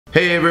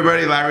Hey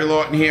everybody, Larry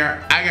Lawton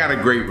here. I got a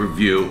great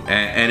review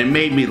and it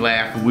made me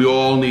laugh. We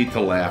all need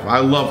to laugh. I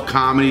love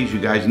comedies, you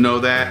guys know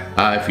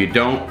that. If you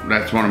don't,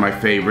 that's one of my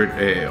favorite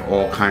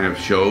all kind of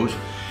shows.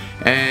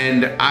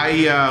 And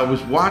I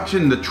was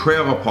watching the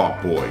Trailer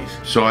Park Boys,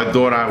 so I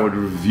thought I would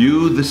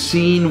review the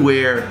scene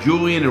where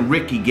Julian and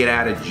Ricky get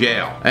out of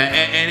jail.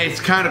 And it's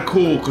kind of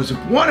cool because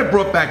one, it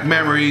brought back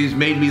memories,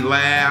 made me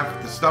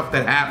laugh. The stuff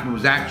that happened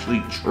was actually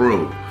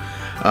true,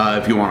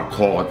 if you want to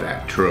call it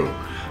that, true.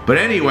 But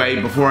anyway,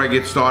 before I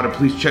get started,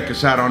 please check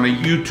us out on the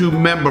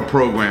YouTube member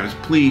programs.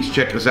 Please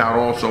check us out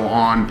also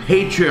on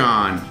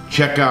Patreon.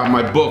 Check out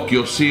my book.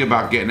 You'll see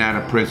about getting out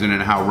of prison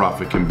and how rough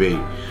it can be.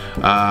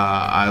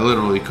 I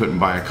literally couldn't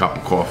buy a cup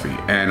of coffee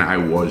and I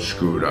was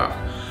screwed up.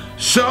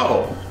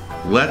 So,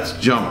 let's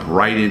jump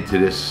right into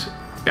this,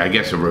 I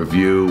guess a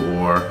review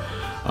or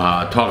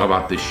talk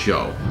about this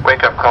show.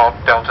 Wake up call,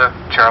 Delta,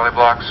 Charlie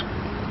blocks.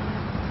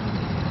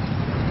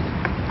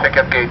 Pick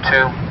up gate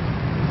 2.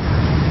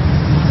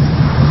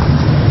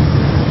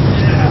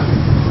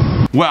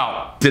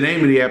 Well, the name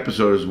of the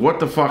episode is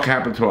What the Fuck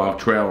Happened to Our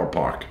Trailer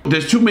Park?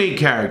 There's two main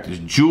characters,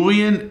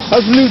 Julian.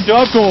 How's the new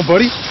job going,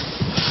 buddy?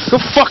 Go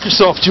fuck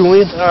yourself,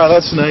 Julian. Oh,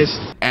 that's nice.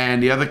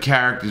 And the other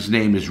character's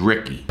name is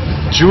Ricky.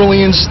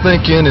 Julian's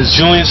thinking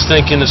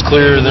is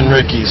clearer than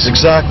Ricky's.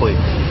 Exactly.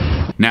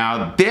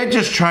 Now, they're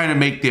just trying to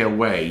make their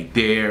way.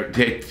 They're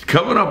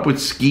coming up with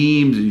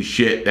schemes and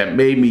shit that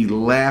made me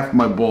laugh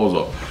my balls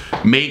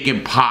off.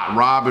 Making pot,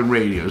 robbing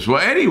radios.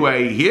 Well,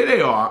 anyway, here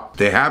they are.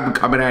 They have them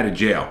coming out of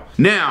jail.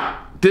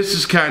 Now, this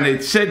is kind of,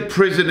 it said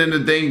prison in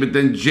the thing, but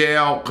then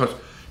jail, because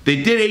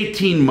they did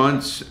 18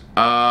 months.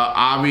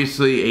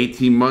 Obviously,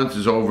 18 months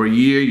is over a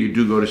year. You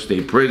do go to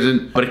state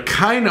prison. But it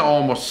kind of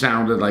almost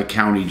sounded like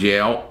county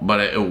jail, but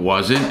it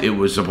wasn't. It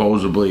was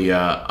supposedly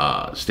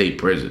state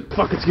prison.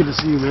 Fuck, it's good to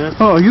see you, man.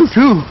 Oh, you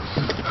too.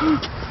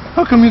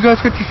 How come you guys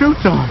got your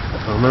suits on?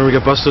 I remember we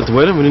got busted at the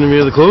wedding. We didn't have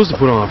any other clothes to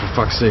put on, for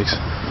fuck's sakes.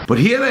 But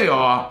here they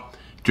are,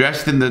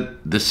 dressed in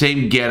the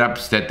same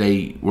get-ups that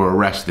they were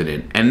arrested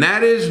in. And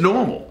that is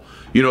normal.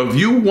 You know, if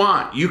you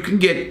want, you can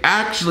get,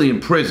 actually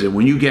in prison,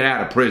 when you get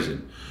out of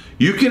prison,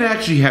 you can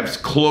actually have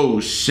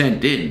clothes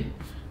sent in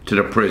to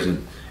the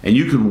prison, and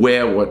you can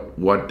wear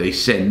what they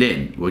send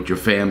in, what your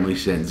family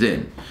sends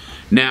in.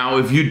 Now,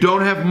 if you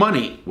don't have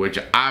money, which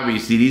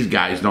obviously these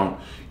guys don't,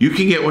 you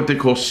can get what they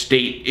call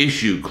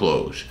state-issue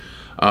clothes,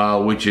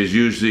 which is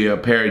usually a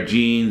pair of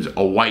jeans,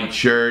 a white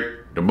shirt,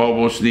 the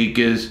Bobo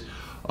sneakers,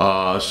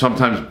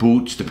 sometimes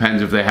boots,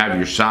 depends if they have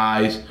your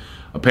size,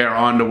 a pair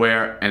of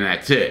underwear, and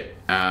that's it.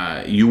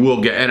 You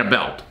will get, and a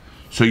belt.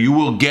 So you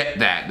will get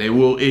that. They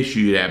will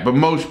issue you that. But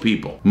most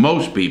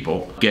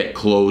people get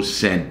clothes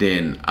sent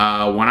in.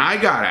 When I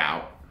got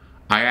out,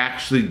 I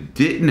actually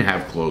didn't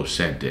have clothes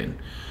sent in.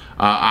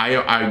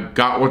 I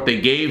got what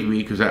they gave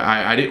me because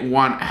I didn't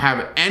want to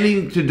have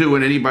anything to do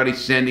with anybody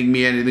sending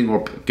me anything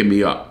or picking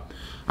me up.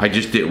 I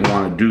just didn't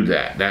want to do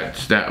that.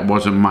 That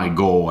wasn't my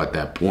goal at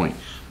that point.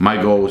 My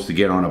goal was to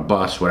get on a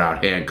bus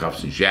without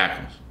handcuffs and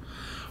shackles.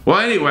 Well,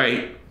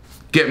 anyway,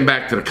 getting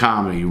back to the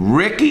comedy,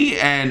 Ricky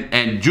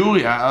and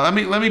Julian.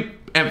 Let me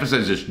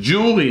emphasize this.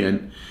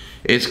 Julian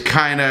is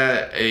kind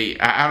of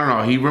I don't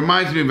know. He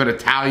reminds me of an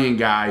Italian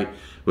guy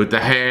with the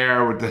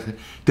hair, with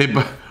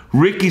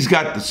Ricky's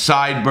got the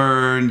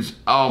sideburns.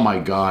 Oh my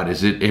God,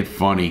 is it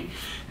funny?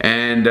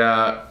 And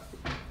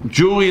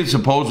Julian's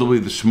supposedly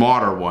the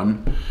smarter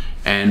one.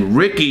 And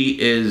Ricky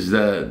is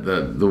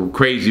the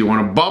crazy one.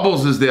 And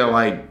Bubbles is there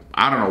like,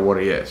 I don't know what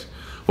he is.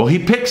 Well, he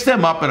picks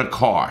them up in a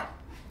car.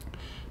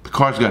 The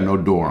car's got no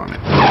door on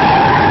it.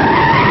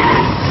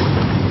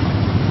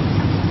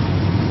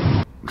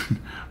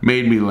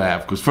 Made me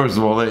laugh, because first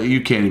of all,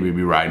 you can't even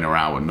be riding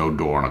around with no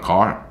door on a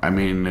car. I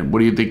mean, what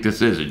do you think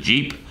this is, a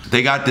Jeep?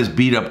 They got this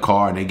beat up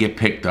car and they get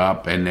picked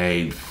up and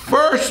the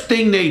first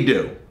thing they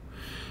do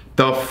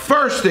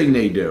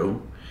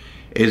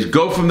is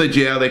go from the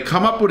jail. They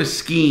come up with a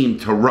scheme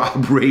to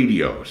rob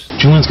radios.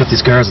 Julian's got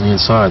these guys on the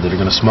inside that are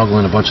going to smuggle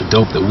in a bunch of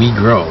dope that we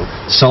grow,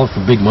 sell it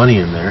for big money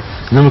in there,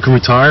 and then we can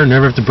retire and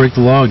never have to break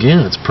the law again.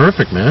 It's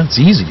perfect, man. It's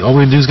easy. All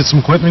we do is get some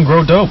equipment and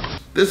grow dope.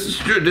 This is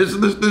true. This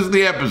is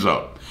the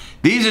episode.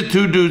 These are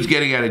two dudes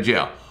getting out of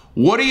jail.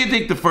 What do you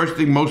think the first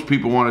thing most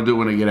people want to do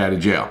when they get out of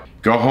jail?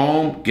 Go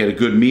home, get a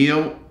good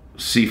meal,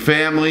 see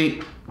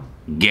family,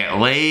 get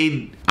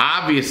laid.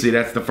 Obviously,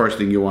 that's the first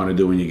thing you want to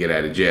do when you get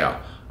out of jail.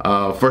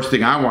 First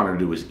thing I want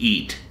to do is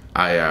eat.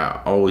 I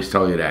always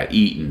tell you that.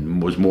 Eating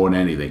was more than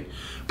anything.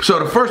 So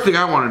the first thing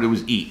I want to do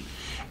is eat.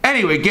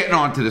 Anyway, getting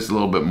on to this a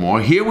little bit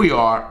more. Here we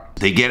are.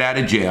 They get out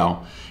of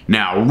jail.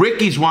 Now,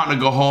 Ricky's wanting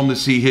to go home to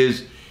see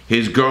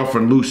his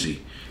girlfriend,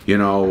 Lucy. You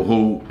know,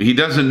 who he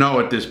doesn't know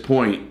at this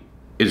point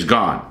is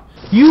gone.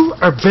 You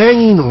are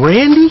banging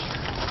Randy?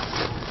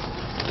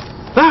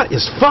 That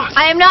is fucked.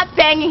 I am not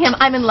banging him.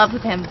 I'm in love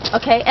with him,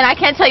 okay? And I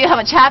can't tell you how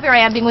much happier I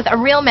am being with a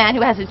real man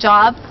who has a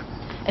job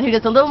and who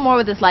does a little more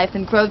with his life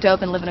than grow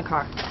dope and live in a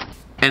car.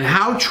 And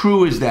how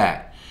true is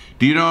that?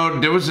 Do you know,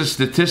 there was a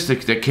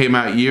statistic that came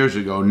out years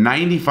ago,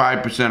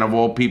 95% of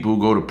all people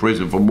who go to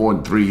prison for more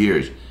than 3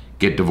 years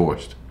get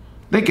divorced.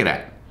 Think of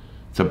that.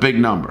 It's a big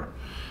number.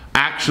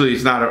 Actually,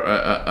 it's not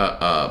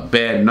a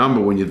bad number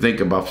when you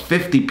think about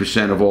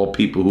 50% of all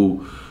people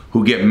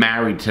who get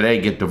married today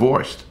get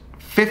divorced.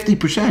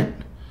 50%.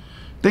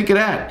 Think of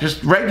that.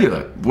 Just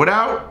regular.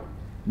 Without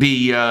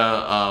the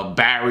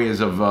barriers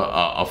of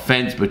a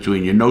fence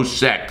between you. No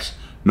sex,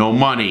 no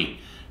money,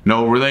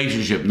 no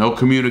relationship, no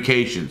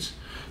communications.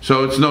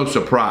 So it's no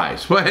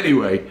surprise. Well,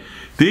 anyway,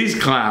 these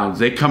clowns,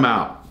 they come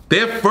out.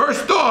 Their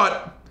first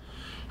thought,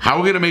 how are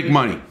we going to make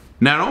money?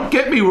 Now, don't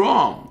get me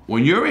wrong.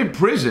 When you're in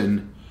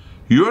prison,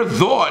 your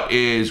thought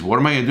is, what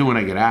am I going to do when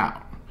I get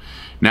out?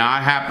 Now, I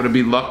happen to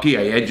be lucky.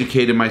 I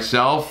educated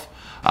myself.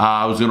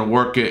 I was going to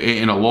work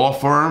in a law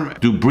firm,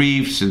 do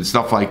briefs and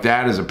stuff like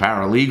that as a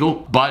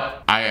paralegal.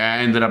 But I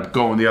ended up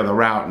going the other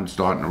route and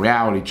starting a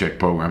reality check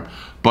program.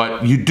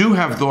 But you do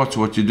have thoughts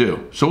of what you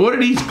do. So what do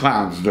these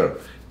clowns do?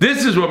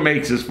 This is what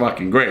makes this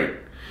fucking great.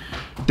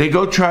 They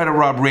go try to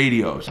rob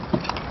radios.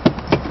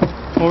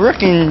 Well,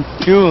 Rick and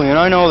Julian,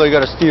 I know they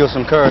got to steal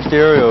some car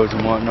stereos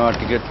and whatnot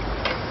to get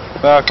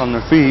back on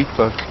their feet,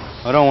 but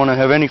I don't want to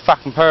have any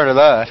fucking part of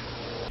that.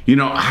 You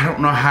know, I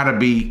don't know how to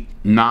be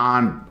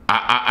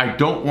I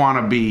don't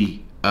want to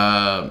be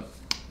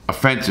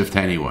offensive to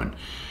anyone.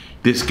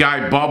 This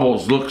guy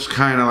Bubbles looks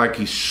kind of like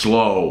he's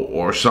slow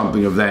or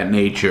something of that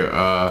nature.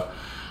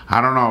 I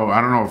don't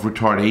know if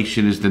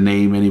retardation is the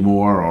name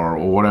anymore or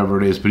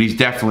whatever it is, but he's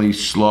definitely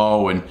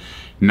slow and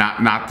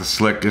not the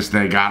slickest.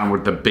 They got him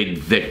with the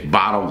big, thick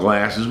bottle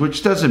glasses,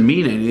 which doesn't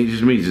mean anything. It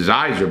just means his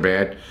eyes are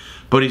bad,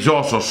 but he's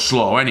also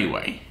slow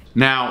anyway.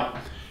 Now,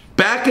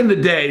 back in the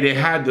day, they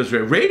had those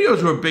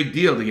radios were a big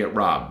deal to get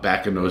robbed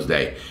back in those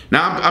days.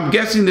 Now, I'm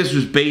guessing this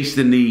was based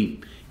in the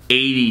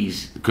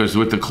 80s because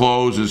with the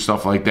clothes and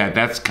stuff like that,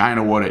 that's kind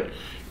of what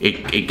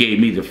it gave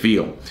me the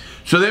feel.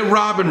 So they're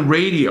robbing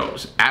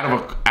radios out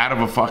of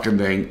a fucking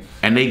thing,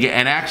 and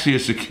actually a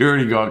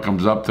security guard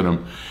comes up to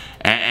them,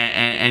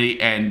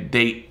 and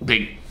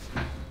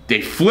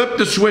they flip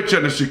the switch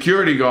on the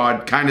security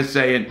guard, kind of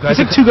saying, I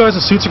think two guys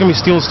in suits are gonna be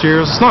stealing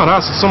stereos. It's not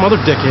us, it's some other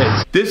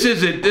dickheads. This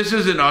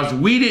isn't us.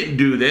 We didn't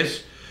do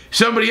this.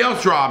 Somebody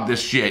else robbed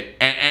this shit.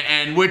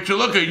 And which,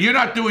 look, you're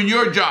not doing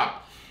your job.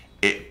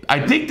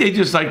 I think they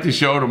just like to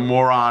show the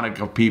moronic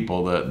of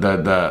people,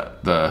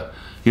 the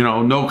you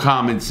know, no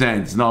common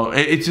sense. No,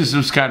 it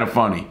was kind of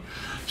funny.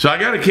 So I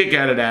got a kick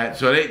out of that.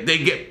 So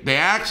they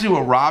actually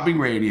were robbing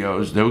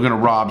radios. They were gonna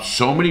rob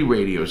so many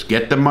radios,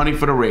 get the money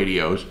for the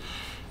radios,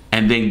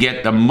 and then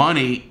get the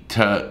money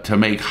to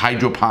make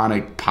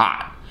hydroponic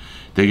pot.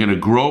 They're gonna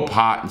grow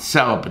pot and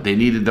sell it, but they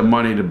needed the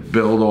money to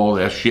build all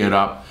their shit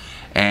up.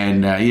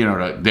 And you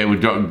know, they would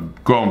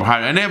grow them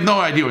high, and they have no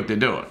idea what they're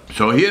doing.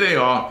 So here they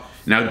are.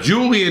 Now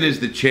Julian is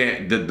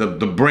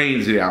the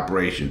brains of the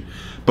operation,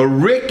 but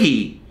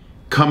Ricky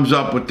comes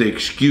up with the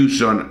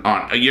excuse on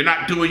you're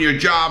not doing your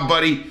job,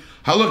 buddy.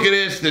 How look at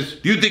this.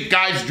 You think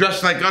guys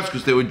dress like us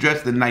because they were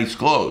dressed in nice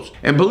clothes?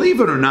 And believe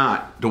it or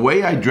not, the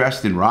way I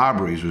dressed in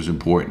robberies was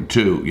important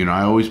too. You know,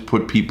 I always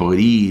put people at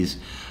ease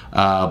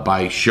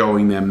by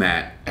showing them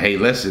that, hey,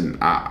 listen,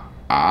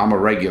 I'm a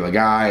regular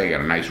guy. I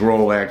got a nice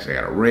Rolex. I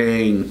got a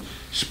ring,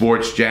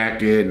 sports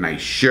jacket,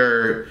 nice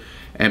shirt.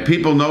 And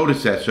people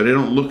notice that, so they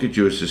don't look at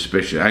you as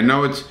suspicious. I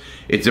know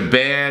it's a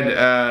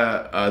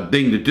bad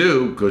thing to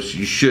do because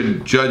you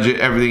should judge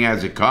everything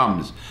as it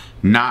comes,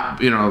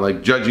 not, you know,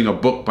 like judging a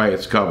book by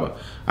its cover.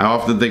 I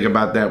often think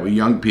about that with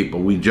young people.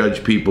 We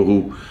judge people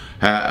who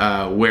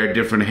wear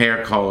different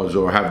hair colors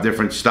or have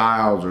different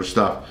styles or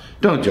stuff.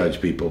 Don't judge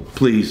people,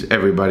 please,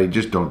 everybody.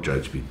 Just don't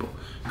judge people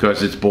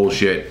because it's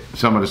bullshit.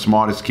 Some of the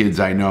smartest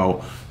kids I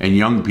know and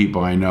young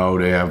people I know,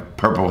 they have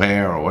purple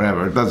hair or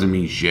whatever. It doesn't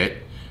mean shit.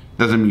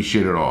 Doesn't mean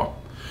shit at all.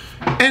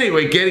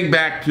 Anyway, getting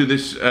back to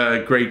this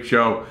great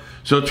show.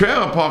 So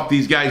trailer park,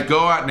 these guys go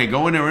out and they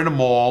go in there in a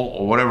mall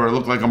or whatever, it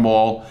looked like a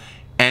mall,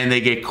 and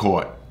they get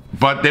caught.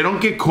 But they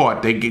don't get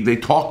caught. They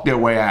talk their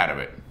way out of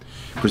it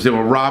because they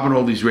were robbing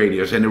all these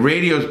radios. And the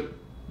radios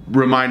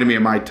reminded me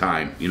of my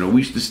time. You know,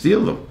 we used to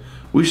steal them.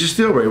 We used to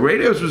steal radios.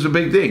 Radios was a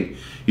big thing.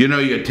 You know,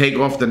 you take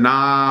off the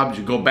knobs,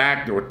 you go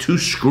back, there were 2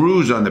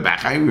 screws on the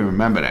back. I even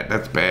remember that.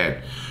 That's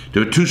bad.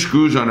 There were 2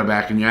 screws on the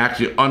back, and you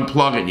actually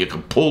unplug it, and you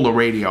can pull the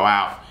radio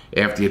out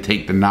after you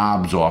take the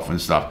knobs off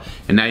and stuff.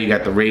 And now you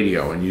got the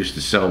radio, and you used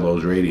to sell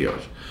those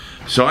radios.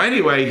 So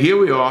anyway, here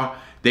we are.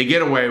 They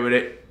get away with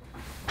it.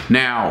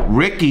 Now,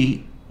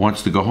 Ricky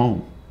wants to go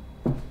home.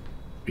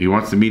 He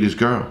wants to meet his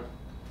girl.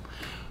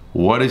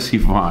 What does he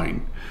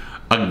find?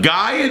 A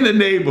guy in the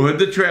neighborhood,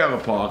 the trailer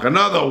park,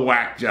 another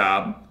whack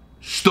job,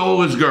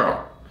 stole his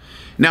girl.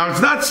 Now,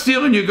 it's not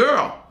stealing your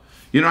girl.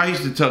 You know, I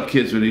used to tell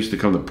kids when they used to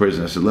come to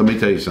prison, I said, let me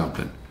tell you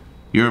something.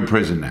 You're in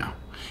prison now.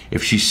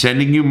 If she's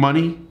sending you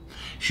money,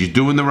 she's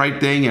doing the right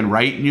thing and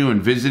writing you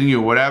and visiting you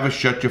or whatever,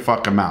 shut your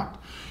fucking mouth.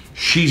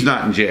 She's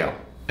not in jail.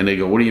 And they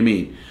go, what do you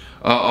mean?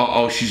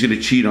 Oh, she's going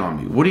to cheat on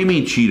me. What do you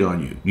mean cheat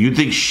on you? You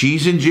think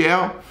she's in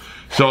jail?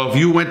 So if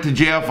you went to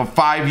jail for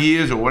 5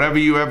 years or whatever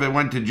you ever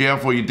went to jail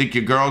for, you think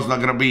your girl's not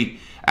going to be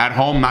at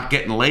home not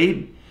getting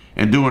laid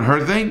and doing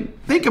her thing?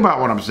 Think about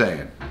what I'm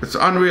saying. It's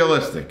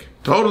unrealistic.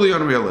 Totally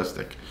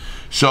unrealistic.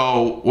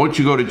 So once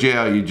you go to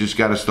jail, you just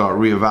got to start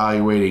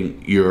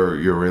reevaluating your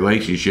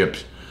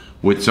relationships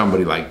with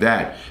somebody like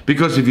that.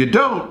 Because if you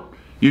don't,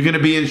 you're going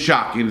to be in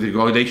shock. You're going to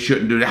go, oh, they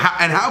shouldn't do that.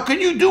 And how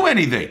can you do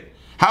anything?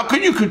 How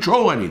can you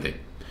control anything?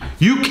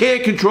 You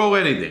can't control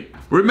anything.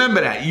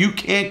 Remember that. You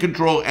can't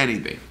control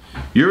anything.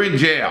 You're in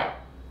jail.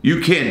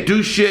 You can't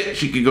do shit.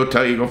 She can go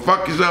tell you, go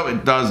fuck yourself.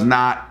 It does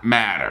not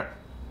matter.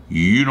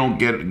 You don't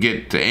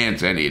get to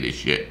answer any of this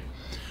shit.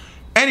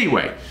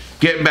 Anyway,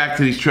 getting back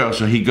to these trailers.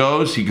 So he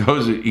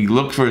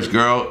looks for his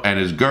girl, and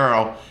his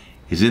girl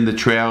is in the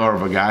trailer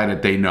of a guy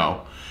that they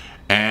know.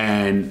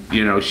 And,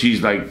 you know,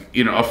 she's like,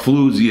 you know, a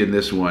floozy in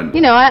this one.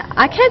 You know,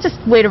 I can't just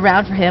wait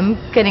around for him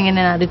getting in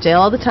and out of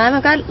jail all the time.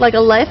 I've got, like, a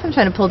life I'm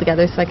trying to pull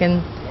together so I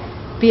can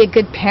be a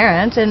good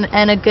parent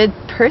and a good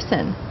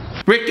person.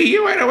 Ricky,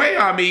 you went away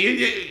on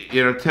me.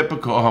 You know,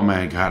 typical, oh,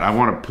 my God, I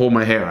want to pull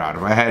my hair out.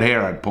 If I had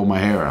hair, I'd pull my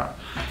hair out.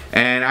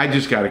 And I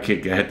just got a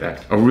kick at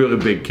that, a really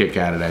big kick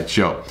out of that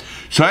show.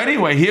 So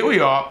anyway, here we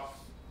are.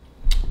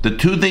 The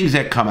two things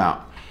that come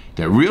out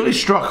that really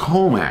struck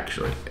home,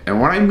 actually.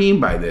 And what I mean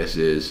by this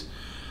is,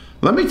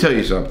 let me tell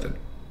you something.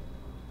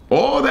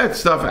 All that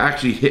stuff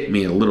actually hit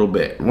me a little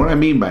bit. What I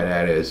mean by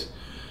that is,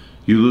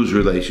 you lose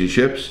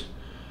relationships.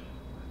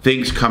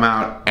 Things come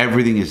out,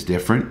 everything is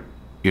different.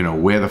 You know,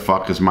 where the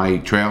fuck is my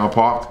trailer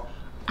park?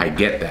 I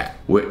get that.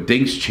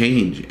 Things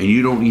change and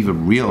you don't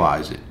even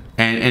realize it.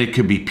 And it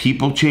could be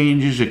people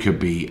changes, it could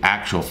be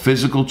actual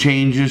physical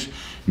changes,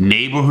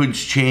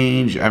 neighborhoods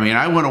change. I mean,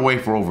 I went away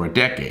for over a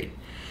decade.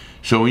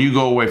 So when you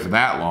go away for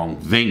that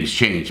long, things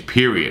change,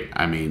 period.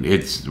 I mean,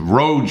 it's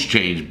roads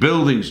change,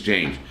 buildings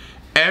change,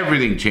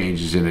 everything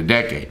changes in a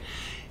decade.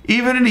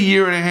 Even in a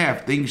year and a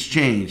half, things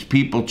change,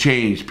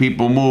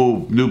 people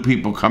move, new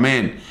people come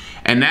in.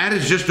 And that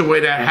is just the way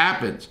that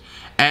happens.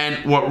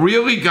 And what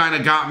really kind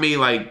of got me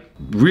like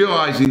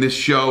realizing this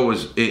show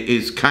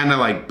is kind of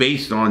like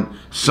based on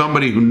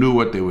somebody who knew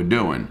what they were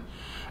doing.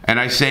 And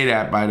I say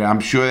that, but I'm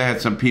sure they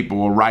had some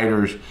people or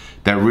writers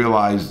that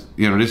realized,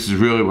 you know, this is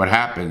really what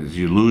happens.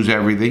 You lose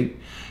everything.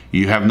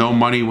 You have no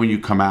money when you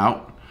come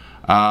out.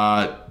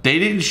 They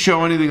didn't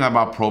show anything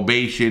about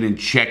probation and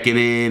checking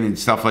in and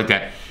stuff like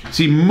that.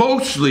 See,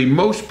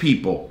 most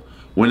people,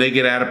 when they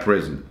get out of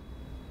prison,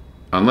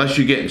 unless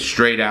you're getting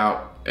straight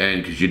out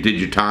and because you did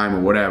your time or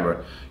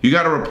whatever, you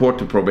got to report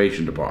to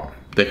probation department.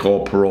 They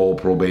call parole,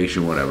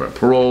 probation, whatever.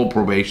 Parole,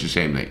 probation,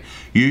 same thing.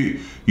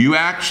 You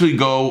actually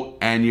go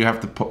and you have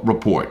to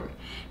report.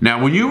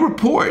 Now, when you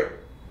report,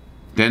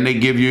 then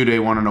they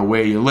want to know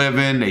where you're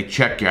living, they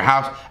check your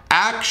house.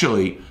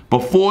 Actually,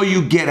 before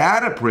you get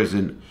out of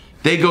prison,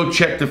 they go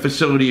check the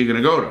facility you're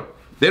going to go to.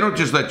 They don't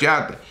just let you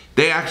out there.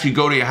 They actually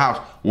go to your house.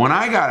 When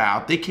I got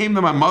out, they came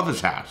to my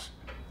mother's house.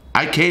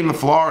 I came to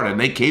Florida, and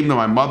they came to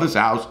my mother's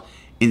house,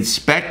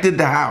 inspected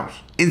the house,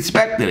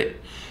 inspected it.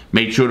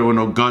 Made sure there were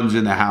no guns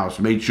in the house.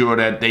 Made sure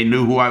that they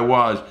knew who I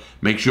was.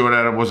 Make sure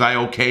that was I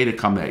okay to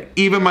come there.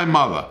 Even my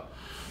mother.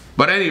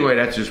 But anyway,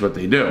 that's just what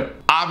they do.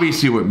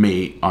 Obviously with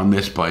me on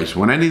this place,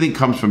 when anything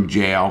comes from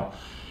jail,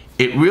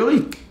 it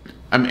really,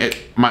 I mean,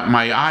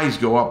 my eyes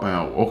go up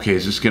and go, okay,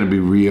 is this going to be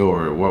real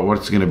or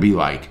what's it going to be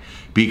like?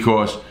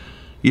 Because,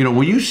 you know,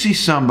 when you see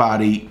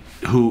somebody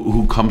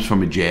who comes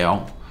from a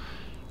jail,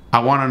 I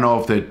want to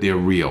know if they're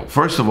real.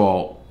 First of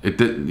all,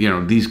 you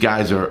know, these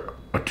guys are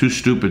too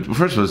stupid.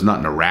 First of all, there's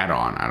nothing to rat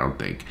on, I don't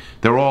think.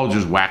 They're all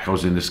just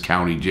wackos in this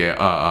county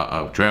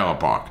jail, trailer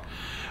park.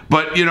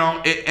 But, you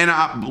know,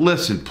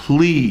 listen,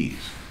 please,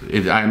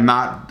 I'm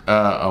not,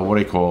 what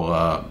do you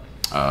call,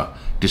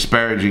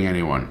 disparaging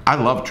anyone. I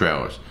love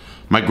trailers.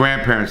 My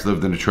grandparents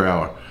lived in a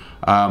trailer.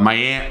 My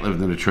aunt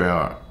lived in a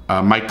trailer.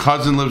 My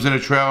cousin lives in a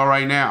trailer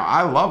right now.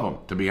 I love them,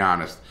 to be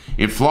honest.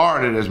 In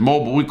Florida, there's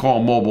we call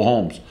them mobile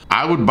homes.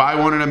 I would buy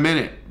one in a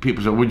minute.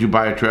 People say, would you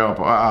buy a trailer,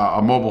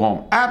 a mobile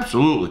home?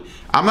 Absolutely.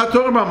 I'm not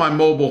talking about my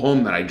mobile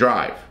home that I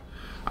drive.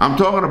 I'm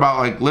talking about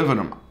like living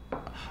them.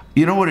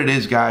 You know what it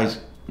is,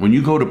 guys? When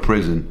you go to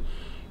prison,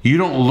 you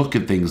don't look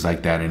at things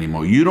like that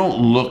anymore. You don't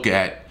look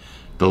at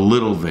the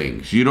little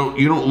things. You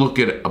don't look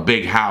at a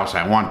big house.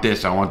 I want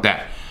this, I want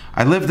that.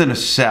 I lived in a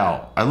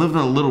cell. I lived in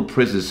a little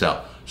prison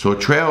cell. So a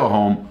trailer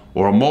home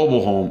or a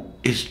mobile home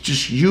is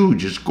just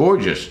huge. It's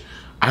gorgeous.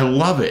 I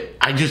love it.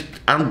 I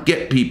don't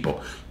get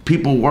people.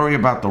 People worry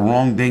about the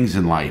wrong things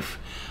in life.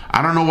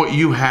 I don't know what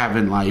you have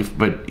in life,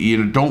 but you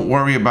know, don't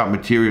worry about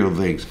material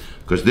things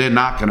because they're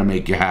not going to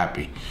make you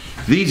happy.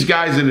 These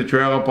guys in the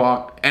trailer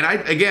park, and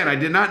I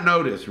did not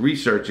notice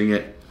researching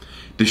it.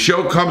 The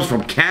show comes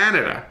from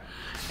Canada,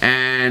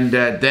 and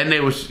then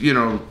they was, you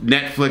know,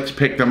 Netflix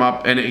picked them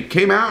up, and it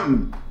came out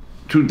in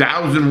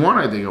 2001,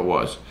 I think it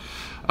was.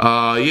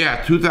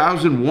 Yeah,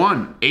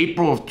 2001,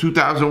 April of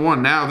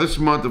 2001. Now this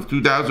month of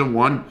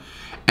 2001,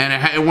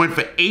 and it went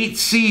for 8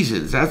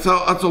 seasons. That's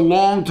a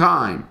long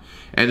time.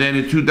 And then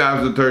in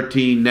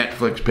 2013,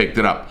 Netflix picked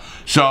it up.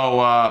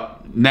 So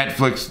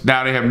Netflix,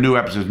 now they have new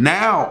episodes.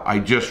 Now I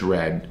just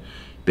read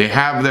they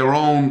have their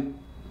own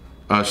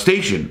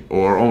station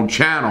or own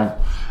channel,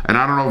 and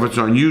I don't know if it's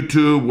on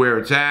YouTube where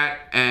it's at,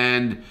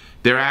 and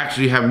They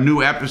actually have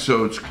new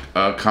episodes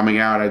coming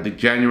out. I think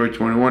January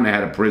 21, they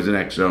had a prison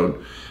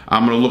episode.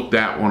 I'm going to look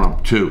that one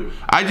up too.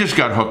 I just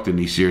got hooked in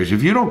these series.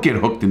 If you don't get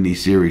hooked in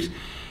these series,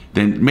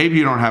 then maybe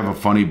you don't have a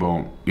funny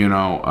bone. You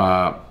know,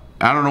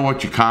 I don't know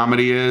what your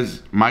comedy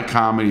is. My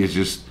comedy is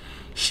just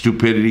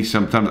stupidity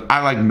sometimes.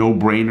 I like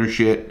no-brainer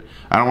shit.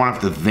 I don't want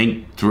to have to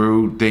think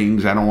through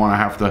things. I don't want to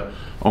have to,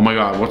 oh my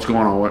God, what's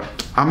going on?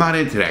 I'm not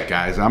into that,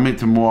 guys. I'm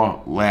into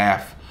more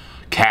laugh,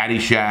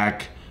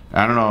 Caddyshack.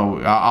 I don't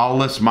know. I'll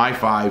list my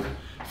five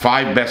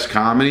best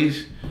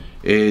comedies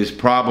is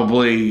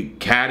probably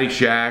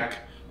Caddyshack,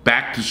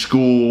 Back to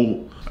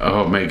School.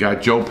 Oh my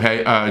God, Joe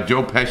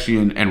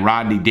Pesci and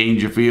Rodney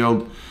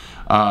Dangerfield.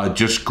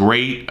 Just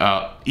great.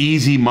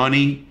 Easy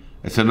Money.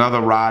 It's another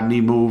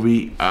Rodney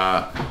movie.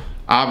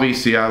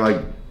 Obviously, I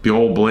like the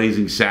old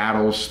Blazing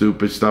Saddles,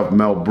 stupid stuff.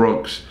 Mel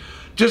Brooks.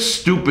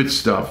 Just stupid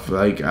stuff.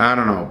 Like, I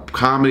don't know.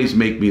 Comedies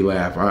make me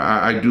laugh.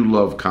 I do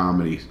love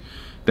comedies.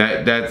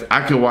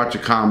 I can watch a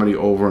comedy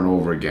over and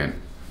over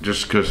again,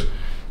 just because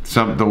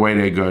the way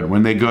they're good.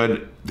 When they're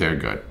good, they're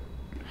good.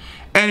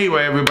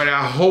 Anyway, everybody,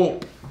 I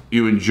hope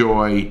you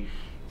enjoy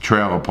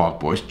Trailer Park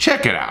Boys.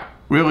 Check it out.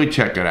 Really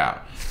check it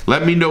out.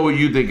 Let me know what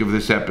you think of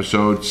this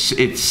episode.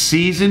 It's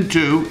season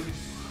 2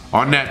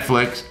 on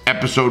Netflix,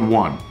 episode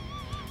 1.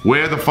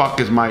 Where the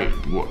fuck is my...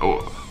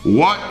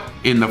 What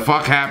in the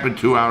fuck happened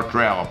to our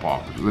trailer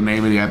park? Is the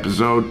name of the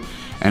episode.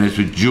 And it's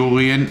with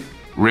Julian,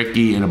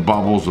 Ricky, and the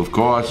Bubbles, of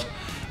course.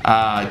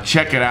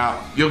 Check it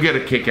out. You'll get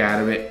a kick out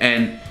of it.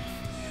 And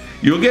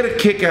you'll get a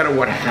kick out of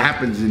what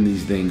happens in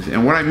these things.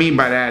 And what I mean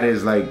by that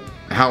is like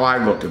how I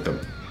look at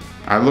them.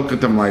 I look at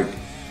them like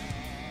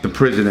the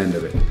prison end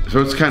of it. So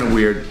it's kind of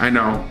weird, I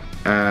know.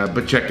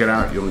 But check it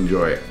out. You'll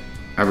enjoy it.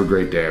 Have a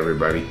great day,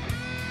 everybody.